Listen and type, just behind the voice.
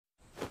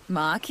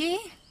Maki?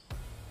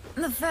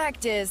 The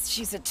fact is,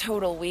 she's a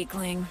total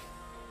weakling.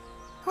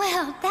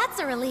 Well, that's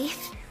a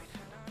relief.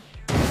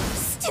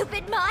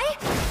 Stupid Mai!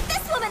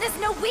 This woman is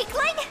no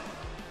weakling!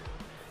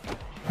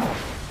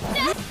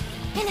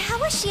 And how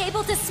was she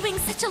able to swing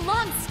such a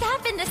long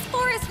staff in this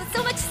forest with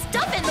so much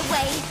stuff in the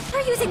way?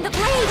 Her using the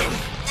blade!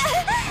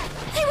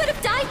 They would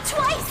have died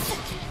twice!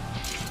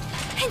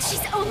 And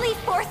she's only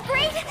 4th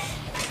grade?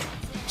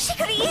 She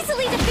could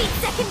easily defeat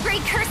 2nd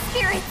grade cursed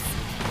spirits!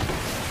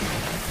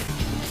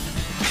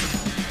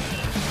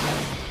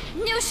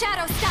 New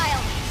shadow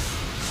style!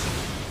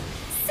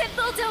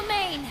 Simple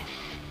domain!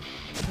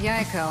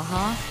 Yaiko,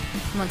 huh?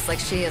 Looks like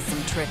she has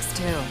some tricks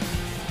too.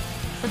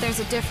 But there's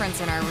a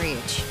difference in our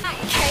reach.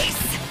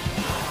 Case!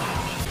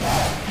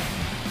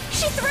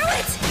 She threw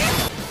it!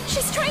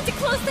 She's trying to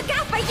close the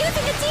gap by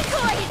using a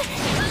decoy!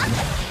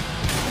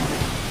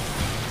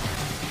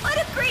 What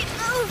a great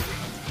move!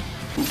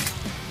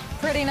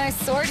 Pretty nice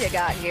sword you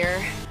got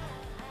here.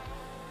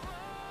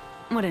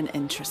 What an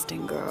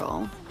interesting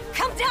girl.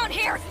 Come down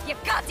here, you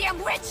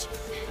goddamn witch!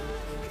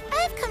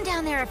 I've come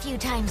down there a few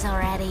times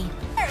already.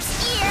 There's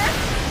here!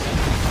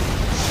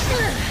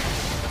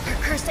 Her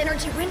cursed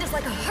energy wind is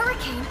like a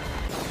hurricane.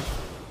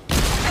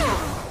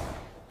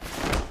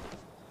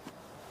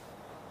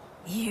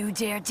 You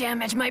dare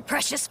damage my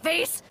precious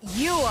face?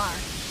 You are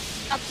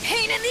a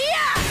pain in the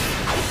ass!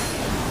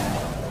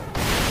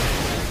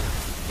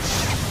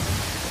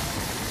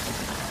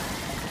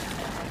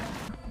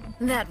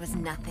 That was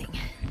nothing.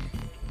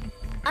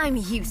 I'm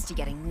used to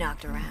getting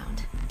knocked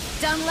around.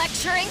 Done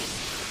lecturing?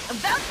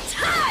 About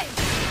time!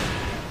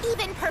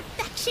 Even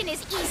perfection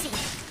is easy,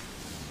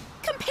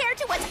 compared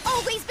to what's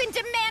always been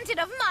demanded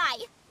of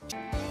Mai!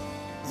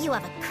 You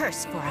have a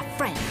curse for a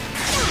friend.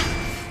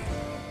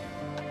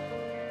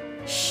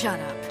 Shut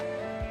up.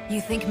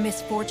 You think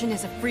misfortune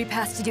is a free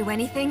pass to do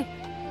anything?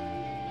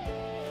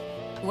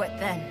 What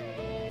then?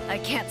 I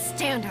can't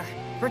stand her,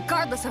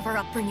 regardless of her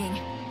upbringing.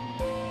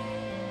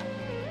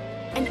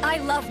 And I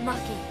love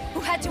Maki, who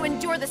had to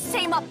endure the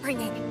same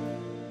upbringing.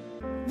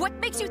 What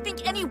makes you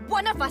think any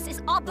one of us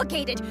is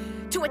obligated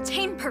to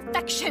attain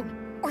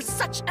perfection, or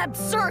such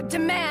absurd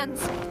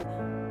demands?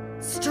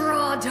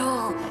 Straw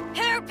doll,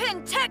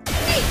 hairpin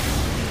technique!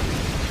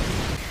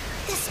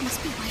 This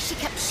must be why she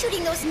kept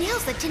shooting those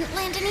nails that didn't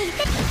land any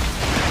hit.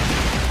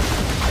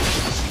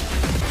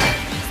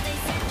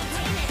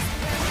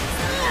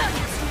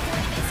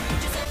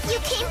 You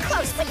came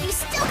close, but you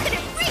still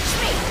couldn't reach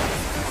me!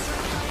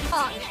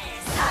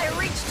 I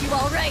reached you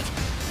all right.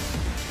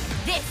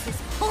 This is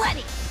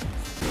plenty.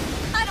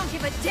 I don't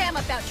give a damn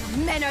about your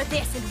men are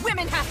this and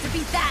women have to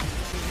be that.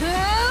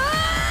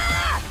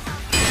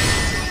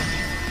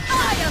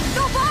 I am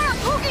Dobara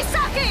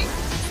Pugisaki!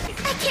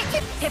 I can't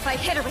get... If I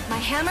hit her with my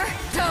hammer,